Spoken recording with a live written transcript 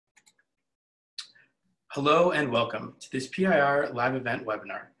Hello and welcome to this PIR Live Event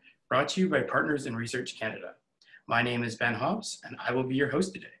webinar brought to you by Partners in Research Canada. My name is Ben Hobbs and I will be your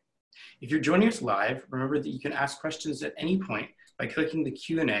host today. If you're joining us live, remember that you can ask questions at any point by clicking the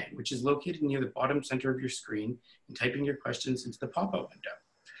Q&A, which is located near the bottom center of your screen, and typing your questions into the pop-up window.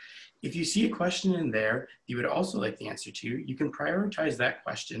 If you see a question in there you would also like the answer to, you can prioritize that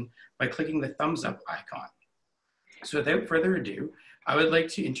question by clicking the thumbs up icon. So without further ado, I would like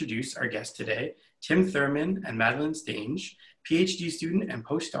to introduce our guests today, Tim Thurman and Madlen Stange, PhD student and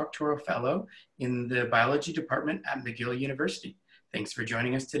postdoctoral fellow in the biology department at McGill University. Thanks for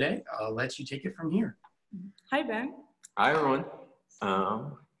joining us today. I'll let you take it from here. Hi, Ben. Hi, everyone.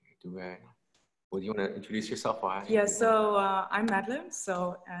 Do you want to introduce yourself? Yeah, so I'm Madlen.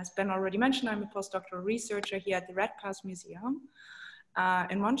 So as Ben already mentioned, I'm a postdoctoral researcher here at the Red Cross Museum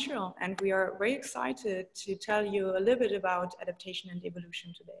in Montreal. And we are very excited to tell you a little bit about adaptation and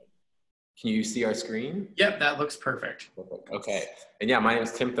evolution today. Can you see our screen? Yep, that looks perfect. Okay. And yeah, my name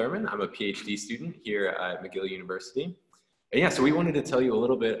is Tim Thurman. I'm a PhD student here at McGill University. And yeah, so we wanted to tell you a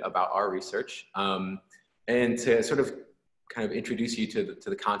little bit about our research and to sort of kind of introduce you to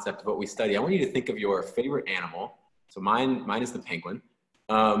the concept of what we study. I want you to think of your favorite animal. So mine is the penguin.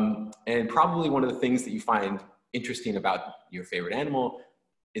 And probably one of the things that you find interesting about your favorite animal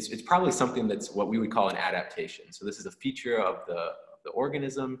is it's probably something that's what we would call an adaptation. So this is a feature of the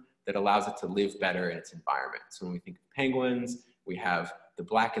organism that allows it to live better in its environment. So when we think of penguins, we have the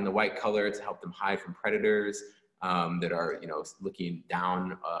black and the white color to help them hide from predators that are, looking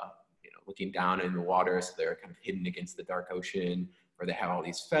down in the water, so they're kind of hidden against the dark ocean, or they have all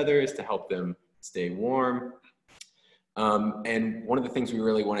these feathers to help them stay warm. And one of the things we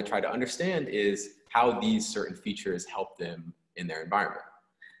really want to try to understand is how these certain features help them in their environment.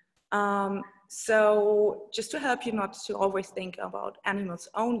 So just to help you not to always think about animals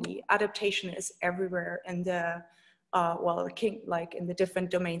only, adaptation is everywhere in the, like in the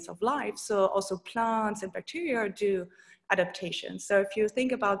different domains of life. So also plants and bacteria do adaptation. So if you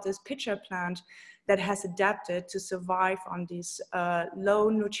think about this pitcher plant that has adapted to survive on these low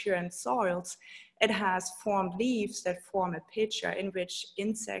nutrient soils, it has formed leaves that form a pitcher in which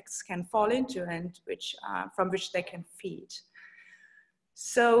insects can fall into and from which they can feed.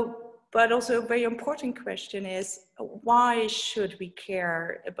 So, but also a very important question is, why should we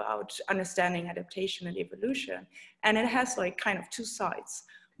care about understanding adaptation and evolution? And it has like kind of two sides.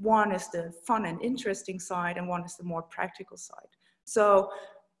 One is the fun and interesting side, and one is the more practical side. So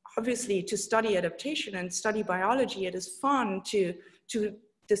obviously to study adaptation and study biology, it is fun to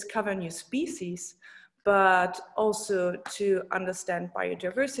discover new species, but also to understand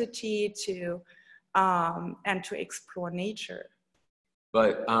biodiversity, and to explore nature.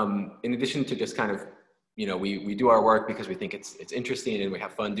 But in addition to just kind of, we do our work because we think it's interesting and we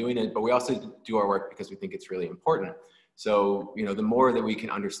have fun doing it, but we also do our work because we think it's really important. So, the more that we can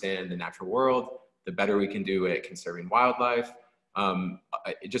understand the natural world, the better we can do at conserving wildlife.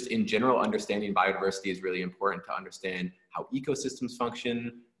 Just in general, understanding biodiversity is really important to understand how ecosystems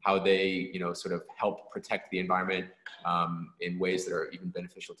function, how they, sort of help protect the environment in ways that are even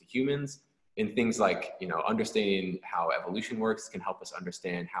beneficial to humans. And things like, understanding how evolution works can help us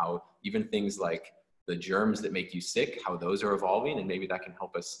understand how even things like the germs that make you sick, how those are evolving, and maybe that can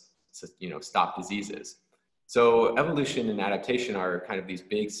help us, stop diseases. So evolution and adaptation are kind of these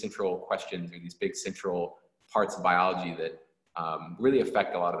big central questions, or these big central parts of biology that really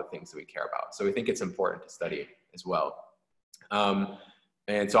affect a lot of the things that we care about. So we think it's important to study as well.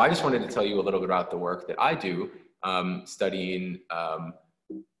 And so I just wanted to tell you a little bit about the work that I do studying,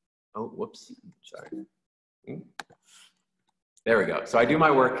 oh, whoops, sorry. There we go. So I do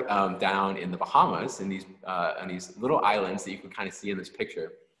my work down in the Bahamas, in these little islands that you can kind of see in this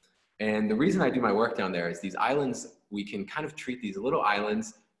picture. And the reason I do my work down there is these islands, we can kind of treat these little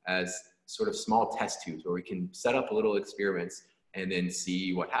islands as sort of small test tubes where we can set up little experiments and then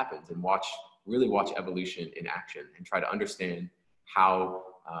see what happens and really watch evolution in action and try to understand how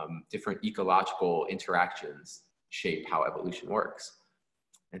different ecological interactions shape how evolution works.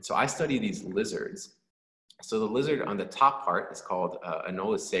 And so I study these lizards. So the lizard on the top part is called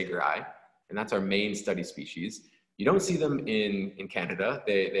Anolis sagari, and that's our main study species. You don't see them in Canada.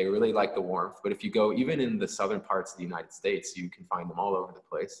 They really like the warmth, but if you go even in the southern parts of the United States, you can find them all over the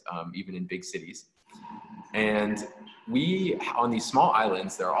place, even in big cities. And on these small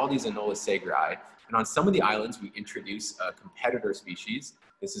islands, there are all these Anolis sagari, and on some of the islands, we introduce a competitor species.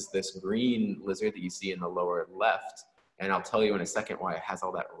 This is this green lizard that you see in the lower left. And I'll tell you in a second why it has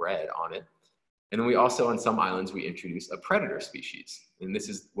all that red on it. And then we also, on some islands, we introduce a predator species. And this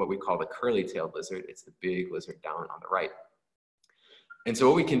is what we call the curly-tailed lizard. It's the big lizard down on the right. And so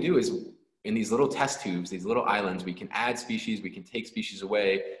what we can do is in these little test tubes, these little islands, we can add species, we can take species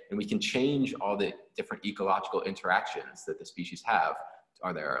away, and we can change all the different ecological interactions that the species have.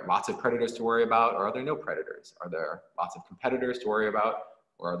 Are there lots of predators to worry about, or are there no predators? Are there lots of competitors to worry about,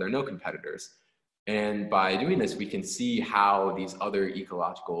 or are there no competitors? And by doing this, we can see how these other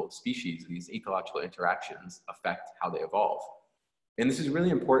ecological species, these ecological interactions affect how they evolve. And this is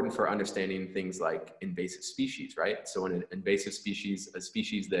really important for understanding things like invasive species, right? So an invasive species, a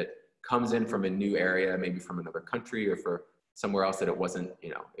species that comes in from a new area, maybe from another country or for somewhere else that it wasn't,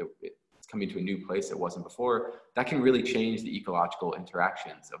 you know, it's coming to a new place it wasn't before, that can really change the ecological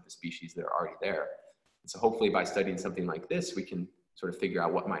interactions of the species that are already there. And so hopefully by studying something like this, we can sort of figure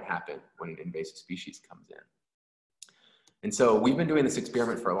out what might happen when an invasive species comes in. And so we've been doing this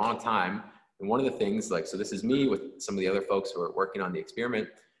experiment for a long time. And one of the things, like, so this is me with some of the other folks who are working on the experiment.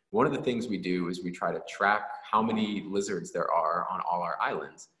 One of the things we do is we try to track how many lizards there are on all our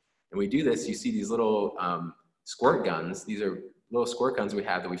islands. And we do this, you see these little squirt guns. These are little squirt guns we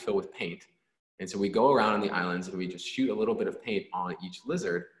have that we fill with paint. And so we go around on the islands and we just shoot a little bit of paint on each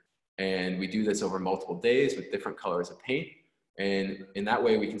lizard. And we do this over multiple days with different colors of paint. And in that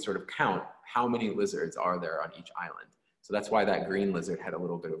way, we can sort of count how many lizards are there on each island. So that's why that green lizard had a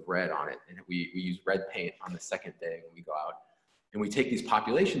little bit of red on it. And we use red paint on the second day when we go out. And we take these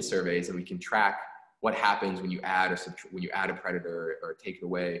population surveys and we can track what happens when you add a predator or take it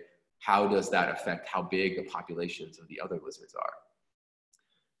away. How does that affect how big the populations of the other lizards are?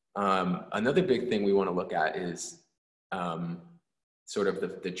 Another big thing we want to look at is sort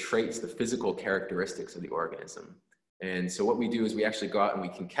of the traits, the physical characteristics of the organism. And so what we do is we actually go out and we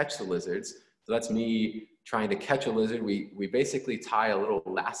can catch the lizards. So that's me trying to catch a lizard. We basically tie a little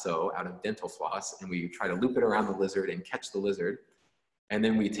lasso out of dental floss and we try to loop it around the lizard and catch the lizard. And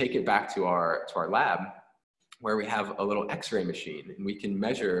then we take it back to our lab where we have a little X-ray machine and we can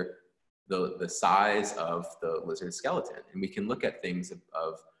measure the size of the lizard skeleton. And we can look at things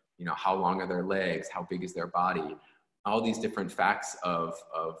of you know, how long are their legs, how big is their body, all these different facts of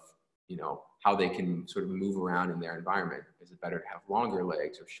you know, how they can sort of move around in their environment. Is it better to have longer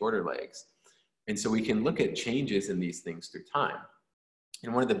legs or shorter legs? And so we can look at changes in these things through time.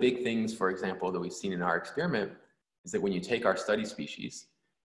 And one of the big things, for example, that we've seen in our experiment is that when you take our study species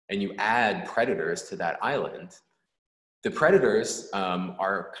and you add predators to that island, the predators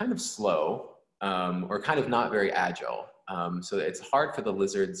are kind of slow or kind of not very agile. So it's hard for the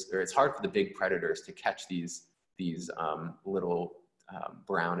lizards, or it's hard for the big predators to catch these little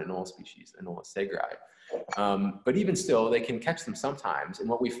brown anole species, Anola segri. But even still, they can catch them sometimes. And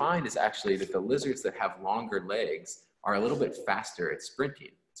what we find is actually that the lizards that have longer legs are a little bit faster at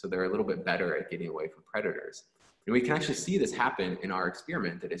sprinting. So they're a little bit better at getting away from predators. And we can actually see this happen in our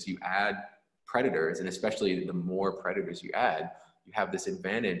experiment, that as you add predators, and especially the more predators you add, you have this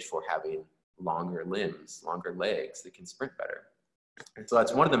advantage for having longer limbs, longer legs that can sprint better. And so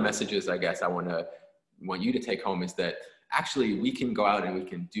that's one of the messages I guess I want you to take home, is that actually we can go out and we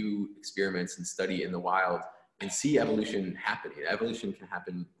can do experiments and study in the wild and see evolution happening. Evolution can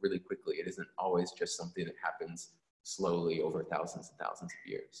happen really quickly. It isn't always just something that happens slowly over thousands and thousands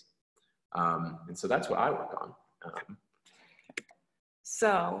of years. And so that's what I work on.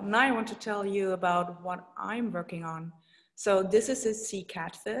 So now I want to tell you about what I'm working on. So this is a sea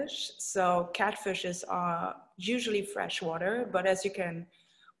catfish. So catfishes are usually freshwater, but as you can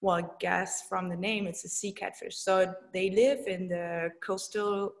guess from the name, it's a sea catfish. So they live in the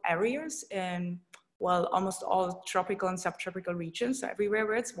coastal areas in, almost all tropical and subtropical regions, so everywhere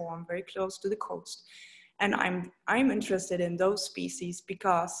where it's warm, very close to the coast. And I'm interested in those species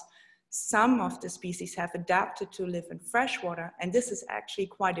because some of the species have adapted to live in freshwater, and this is actually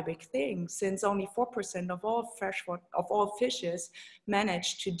quite a big thing, since only 4% of all fishes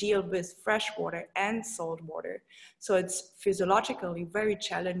manage to deal with freshwater and salt water. So it's physiologically very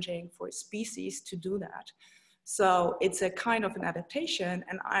challenging for a species to do that. So it's a kind of an adaptation,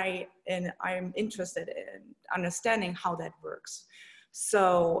 and I'm interested in understanding how that works.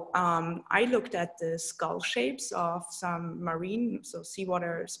 So I looked at the skull shapes of some marine, so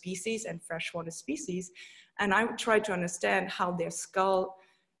seawater species and freshwater species, and I tried to understand how their skull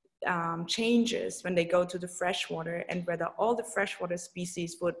changes when they go to the freshwater, and whether all the freshwater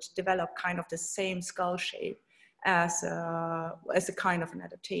species would develop kind of the same skull shape as a kind of an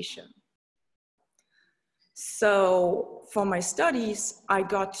adaptation. So for my studies, I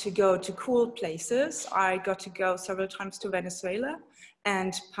got to go to cool places. I got to go several times to Venezuela,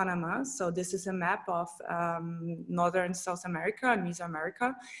 and Panama. So this is a map of Northern South America and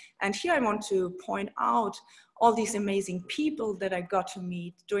Mesoamerica. And here I want to point out all these amazing people that I got to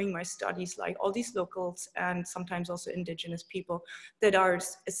meet during my studies, like all these locals and sometimes also indigenous people that are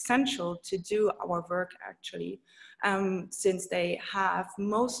essential to do our work actually, since they have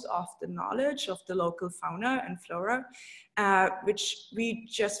most of the knowledge of the local fauna and flora, which we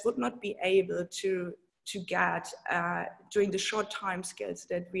just would not be able to get during the short time scales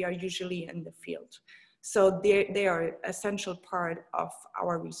that we are usually in the field. So they are an essential part of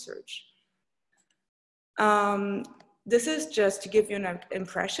our research. This is just to give you an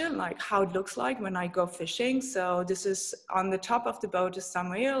impression like how it looks like when I go fishing. So this is on the top of the boat is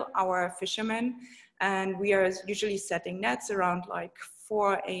Samuel, our fisherman, and we are usually setting nets around like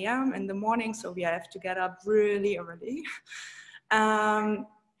 4 a.m. in the morning. So we have to get up really early.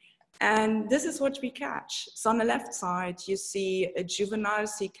 And this is what we catch. So on the left side, you see a juvenile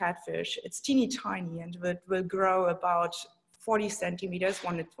sea catfish. It's teeny tiny and it will grow about 40 centimeters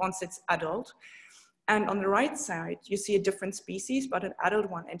once it's adult. And on the right side, you see a different species, but an adult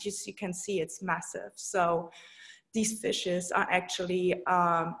one. And you can see it's massive. So these fishes are actually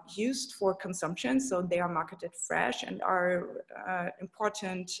used for consumption. So they are marketed fresh and are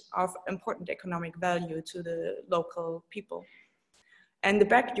of important economic value to the local people. And the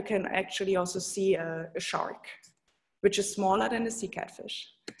back, you can actually also see a shark, which is smaller than the sea catfish.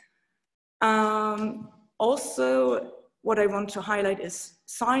 Also, what I want to highlight is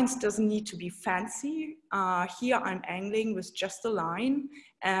science doesn't need to be fancy. Here I'm angling with just a line.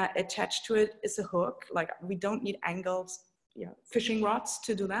 Attached to it is a hook. Like we don't need angles, fishing rods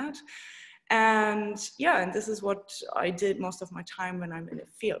to do that. And and this is what I did most of my time when I'm in the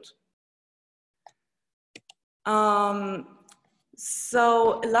field.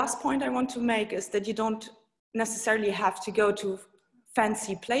 So last point I want to make is that you don't necessarily have to go to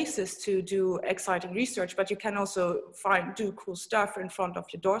fancy places to do exciting research, but you can also do cool stuff in front of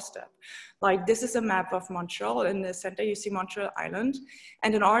your doorstep. Like this is a map of Montreal. In the center you see Montreal Island,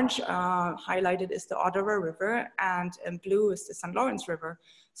 and in orange highlighted is the Ottawa River, and in blue is the St. Lawrence River.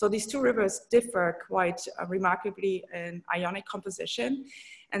 So these two rivers differ quite remarkably in ionic composition,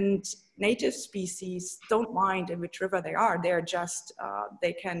 and native species don't mind in which river they are. They're just,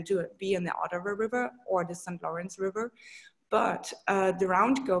 they can be in the Ottawa River or the St. Lawrence River. But the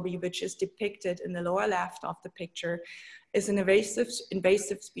round goby, which is depicted in the lower left of the picture, is an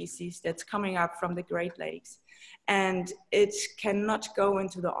invasive species that's coming up from the Great Lakes. And it cannot go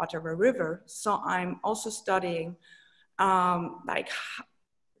into the Ottawa River. So I'm also studying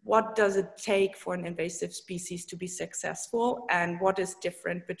what does it take for an invasive species to be successful, and what is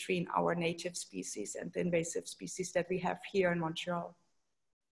different between our native species and the invasive species that we have here in Montreal.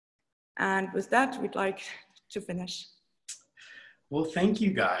 And with that, we'd like to finish. Well, thank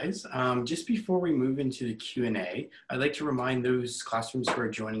you guys. Just before we move into the Q&A, I'd like to remind those classrooms who are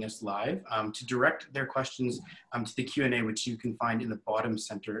joining us live to direct their questions to the Q&A, which you can find in the bottom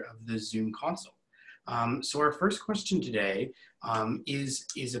center of the Zoom console. So our first question today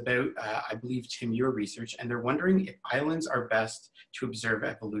is about, I believe, Tim, your research, and they're wondering if islands are best to observe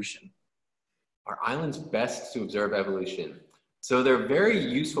evolution. Are islands best to observe evolution? So they're very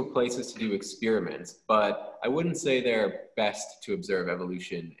useful places to do experiments, but I wouldn't say they're best to observe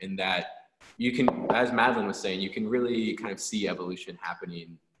evolution in that you can, as Madlen was saying, you can really kind of see evolution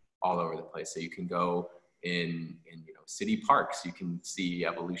happening all over the place. So you can go in city parks, you can see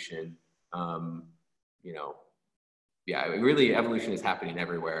evolution, really evolution is happening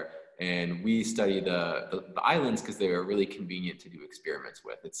everywhere. And we study the islands because they are really convenient to do experiments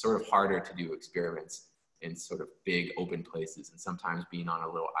with. It's sort of harder to do experiments in sort of big open places, and sometimes being on a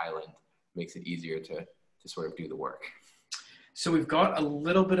little island makes it easier to sort of do the work. So we've got a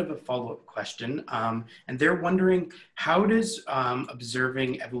little bit of a follow-up question, and they're wondering, how does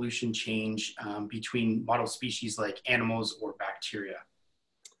observing evolution change between model species like animals or bacteria?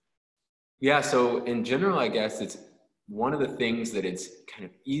 Yeah, so in general, I guess it's one of the things that it's kind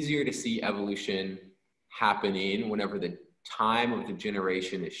of easier to see evolution happening whenever the time of the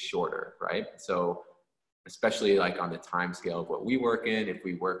generation is shorter, right? So especially like on the time scale of what we work in, if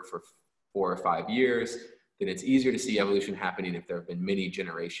we work for 4 or 5 years, then it's easier to see evolution happening if there have been many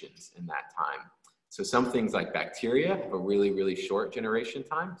generations in that time. So some things like bacteria have a really, really short generation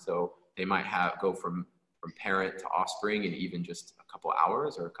time. So they might go from parent to offspring in even just a couple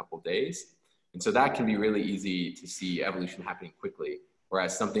hours or a couple days. And so that can be really easy to see evolution happening quickly.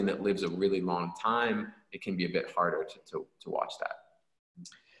 Whereas something that lives a really long time, it can be a bit harder to watch that.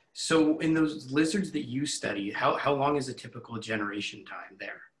 So in those lizards that you study, how long is a typical generation time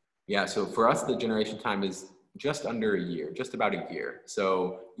there? Yeah, so for us, the generation time is just under a year, just about a year.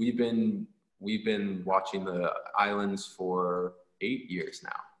 So we've been watching the islands for 8 years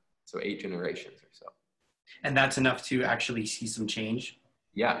now. So 8 generations or so. And that's enough to actually see some change?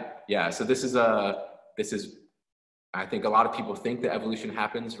 Yeah. So this is, I think a lot of people think that evolution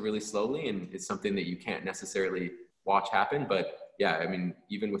happens really slowly, and it's something that you can't necessarily watch happen. But yeah, I mean,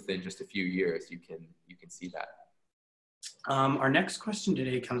 even within just a few years, you can see that. Our next question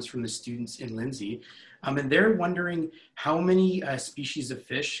today comes from the students in Lindsay, and they're wondering how many species of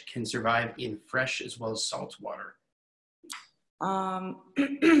fish can survive in fresh as well as salt water.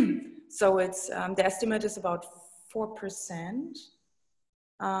 So it's the estimate is about 4%.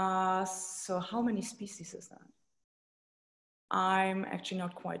 So how many species is that? I'm actually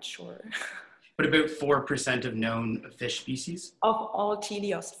not quite sure. But about 4% of known fish species? Of all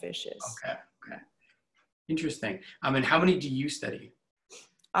teleost fishes. Okay. Interesting. And how many do you study?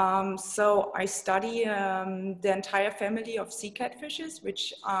 So I study the entire family of sea catfishes,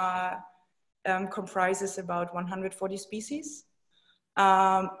 which comprises about 140 species.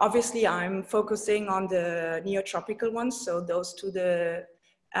 Obviously, I'm focusing on the neotropical ones, so those to the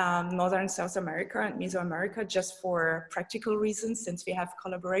Northern South America and Mesoamerica, just for practical reasons, since we have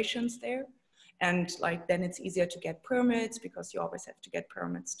collaborations there. And like then it's easier to get permits, because you always have to get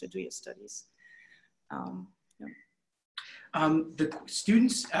permits to do your studies. The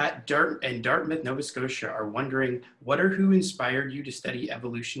students at Dartmouth, Nova Scotia are wondering, what or who inspired you to study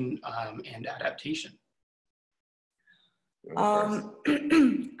evolution and adaptation?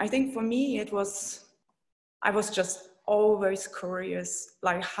 I think for me, I was just always curious,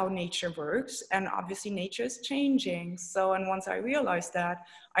 like how nature works, and obviously nature is changing. So, and once I realized that,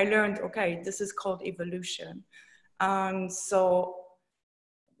 I learned, okay, this is called evolution. So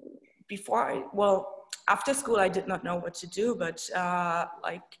after school, I did not know what to do, but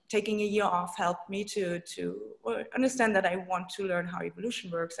like taking a year off helped me to understand that I want to learn how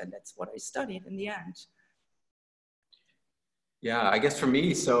evolution works, and that's what I studied in the end. Yeah, I guess for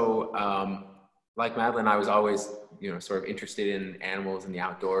me, so like Madlen, I was always, sort of interested in animals and the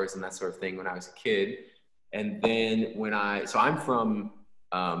outdoors and that sort of thing when I was a kid. And then I'm from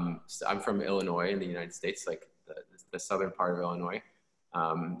Illinois in the United States, like the southern part of Illinois.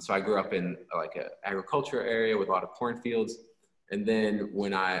 So I grew up in like an agriculture area with a lot of cornfields. And then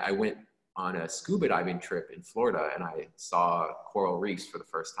when I went on a scuba diving trip in Florida, and I saw coral reefs for the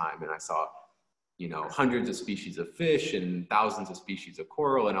first time, and I saw, hundreds of species of fish and thousands of species of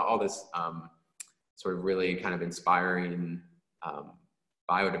coral, and all this sort of really kind of inspiring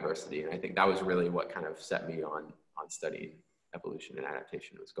biodiversity. And I think that was really what kind of set me on studying evolution and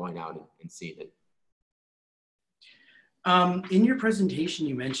adaptation, was going out and seeing it. In your presentation,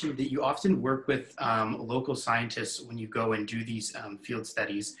 you mentioned that you often work with local scientists when you go and do these field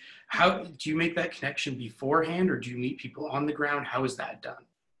studies. How do you make that connection beforehand, or do you meet people on the ground? How is that done?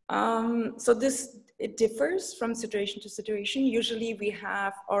 So it differs from situation to situation. Usually we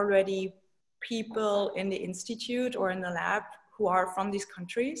have already people in the institute or in the lab who are from these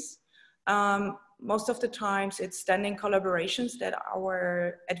countries. Most of the times it's standing collaborations that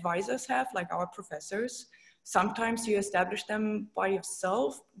our advisors have, like our professors. Sometimes you establish them by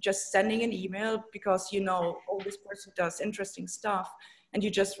yourself, just sending an email because oh, this person does interesting stuff, and you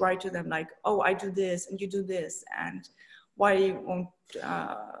just write to them like, oh, I do this and you do this, and why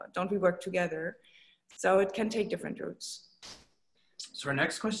don't we work together? So it can take different routes. So our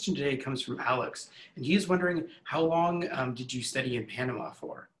next question today comes from Alex, and he's wondering, how long did you study in Panama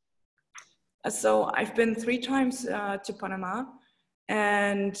for? So I've been 3 times to Panama.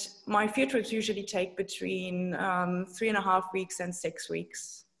 And my field trips usually take between 3.5 weeks and 6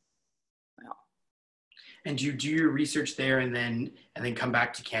 weeks. Yeah. And do you do your research there and then come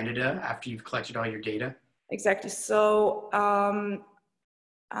back to Canada after you've collected all your data? Exactly. So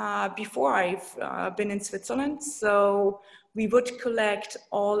before I've been in Switzerland, so we would collect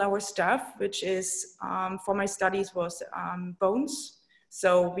all our stuff, which is for my studies was bones.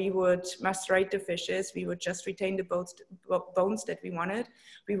 So we would macerate the fishes. We would just retain the bones that we wanted.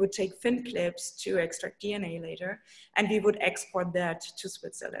 We would take fin clips to extract DNA later, and we would export that to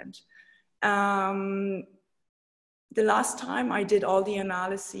Switzerland. The last time I did all the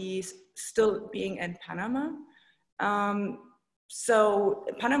analyses still being in Panama. So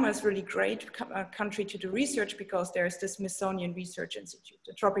Panama is really great country to do research because there's the Smithsonian Research Institute,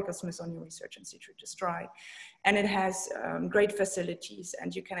 the Tropical Smithsonian Research Institute, just dry. And it has great facilities,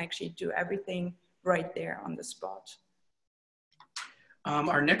 and you can actually do everything right there on the spot.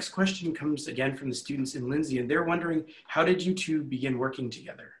 Our next question comes again from the students in Lindsay, and they're wondering, how did you two begin working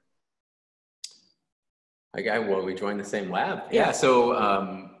together? Okay, well, we joined the same lab. Yeah,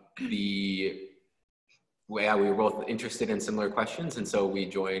 so yeah, we were both interested in similar questions. And so we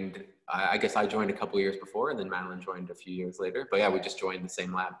joined, I guess I joined a couple years before, and then Madlen joined a few years later. But yeah, we just joined the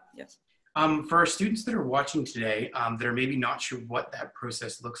same lab. Yes. For our students that are watching today, that are maybe not sure what that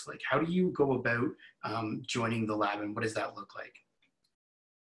process looks like, how do you go about joining the lab, and what does that look like?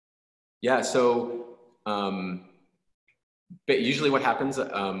 Yeah, so but usually what happens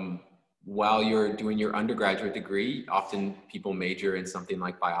while you're doing your undergraduate degree, often people major in something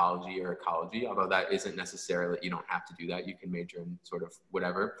like biology or ecology, although that isn't necessarily, you don't have to do that. You can major in sort of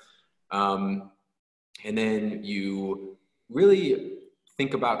whatever. And then you really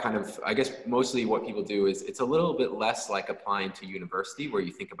think about kind of, I guess mostly what people do is it's a little bit less like applying to university, where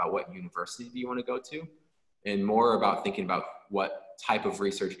you think about what university do you want to go to, and more about thinking about what type of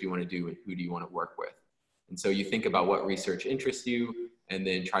research do you want to do and who do you want to work with. And so you think about what research interests you, and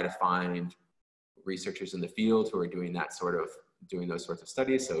then try to find researchers in the field who are doing that sort of, doing those sorts of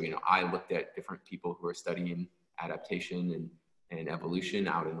studies. So, you know, I looked at different people who are studying adaptation and evolution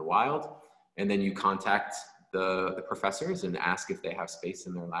out in the wild. And then you contact the professors and ask if they have space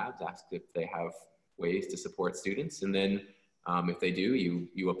in their labs, ask if they have ways to support students. And then if they do,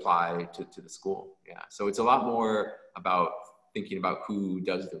 you apply to the school. Yeah, so it's a lot more about thinking about who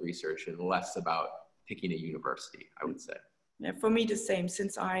does the research and less about picking a university, I would say. Yeah, for me the same,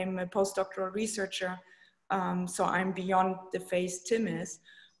 since I'm a postdoctoral researcher, so I'm beyond the phase Tim is.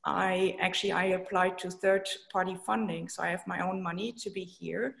 I applied to third-party funding, so I have my own money to be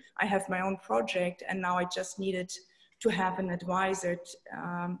here. I have my own project, and now I just needed to have an advisor,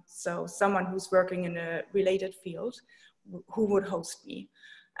 so someone who's working in a related field who would host me.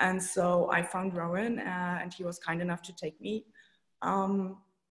 And so I found Rowan, and he was kind enough to take me.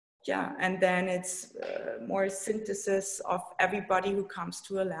 Yeah, and then it's more synthesis of everybody who comes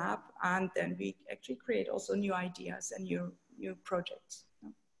to a lab, and then we actually create also new ideas and new projects.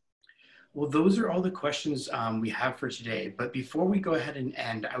 Well, those are all the questions we have for today. But before we go ahead and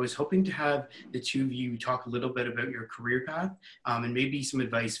end, I was hoping to have the two of you talk a little bit about your career path and maybe some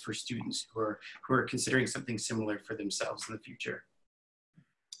advice for students who are considering something similar for themselves in the future.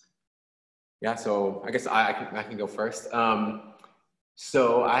 Yeah, so I guess I can go first.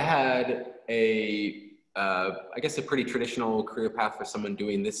 So I had I guess a pretty traditional career path for someone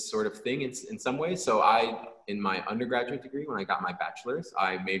doing this sort of thing in some ways. So in my undergraduate degree, when I got my bachelor's,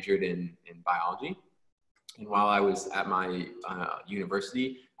 I majored in biology. And while I was at my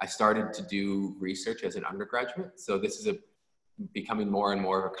university, I started to do research as an undergraduate. So this is becoming more and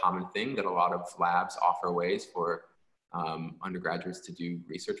more of a common thing, that a lot of labs offer ways for undergraduates to do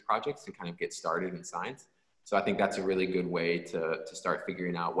research projects and kind of get started in science. So I think that's a really good way to start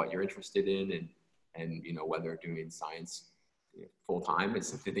figuring out what you're interested in, and you know, whether doing science full time is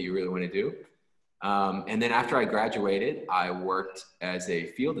something that you really want to do. And then after I graduated, I worked as a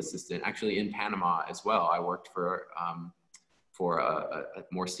field assistant, actually in Panama as well. I worked for a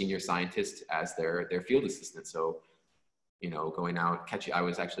more senior scientist as their field assistant. So, you know, going out, I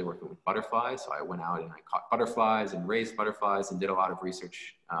was actually working with butterflies. So I went out and I caught butterflies and raised butterflies and did a lot of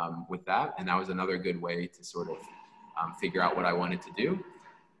research with that. And that was another good way to sort of figure out what I wanted to do.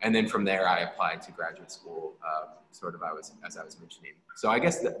 And then from there, I applied to graduate school, as I was mentioning. So I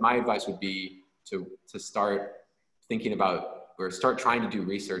guess that my advice would be to start thinking about, or start trying to do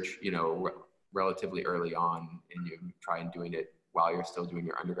research, you know, relatively early on, and you try and doing it while you're still doing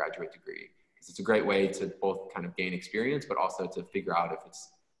your undergraduate degree. Because it's a great way to both kind of gain experience, but also to figure out if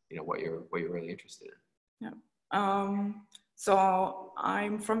it's, you know, what you're really interested in. Yeah. So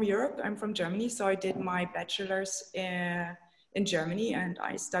I'm from Europe. I'm from Germany. So I did my bachelor's in Germany, and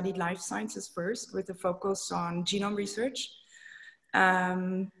I studied life sciences first with a focus on genome research.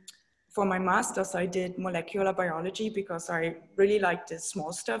 For my master's, I did molecular biology because I really liked the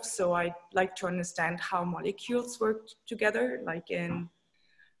small stuff. So I like to understand how molecules work together, like in,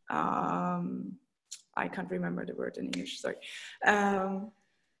 I can't remember the word in English, sorry.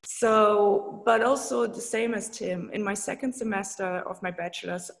 But also the same as Tim, in my second semester of my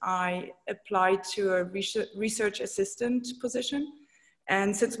bachelor's, I applied to a research assistant position.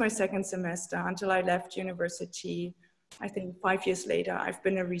 And since my second semester until I left university, I think 5 years later, I've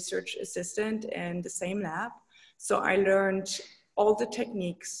been a research assistant in the same lab. So I learned all the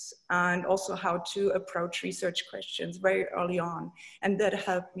techniques and also how to approach research questions very early on. And that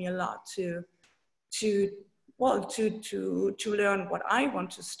helped me a lot to learn what I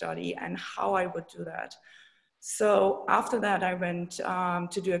want to study and how I would do that. So after that, I went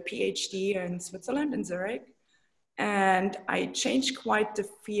to do a PhD in Switzerland, in Zurich. And I changed quite the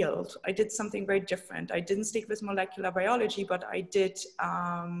field. I did something very different. I didn't stick with molecular biology, but I did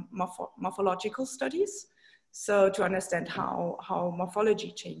morphological studies. So to understand how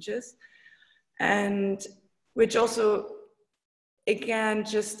morphology changes. And which also, again,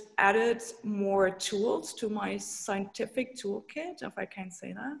 just added more tools to my scientific toolkit, if I can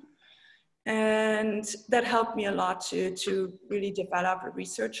say that. And that helped me a lot to really develop a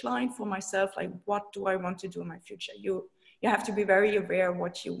research line for myself. Like, what do I want to do in my future? You have to be very aware of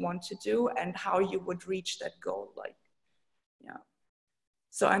what you want to do and how you would reach that goal. Like, yeah.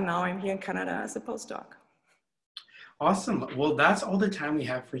 So, and now I'm here in Canada as a postdoc. Awesome. Well, that's all the time we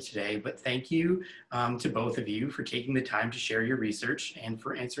have for today, but thank you to both of you for taking the time to share your research and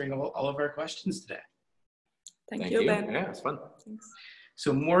for answering all of our questions today. Thank you, Ben. Yeah, it's fun. Thanks.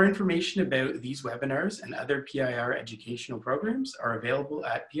 So more information about these webinars and other PIR educational programs are available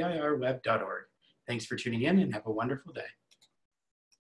at pirweb.org. Thanks for tuning in and have a wonderful day.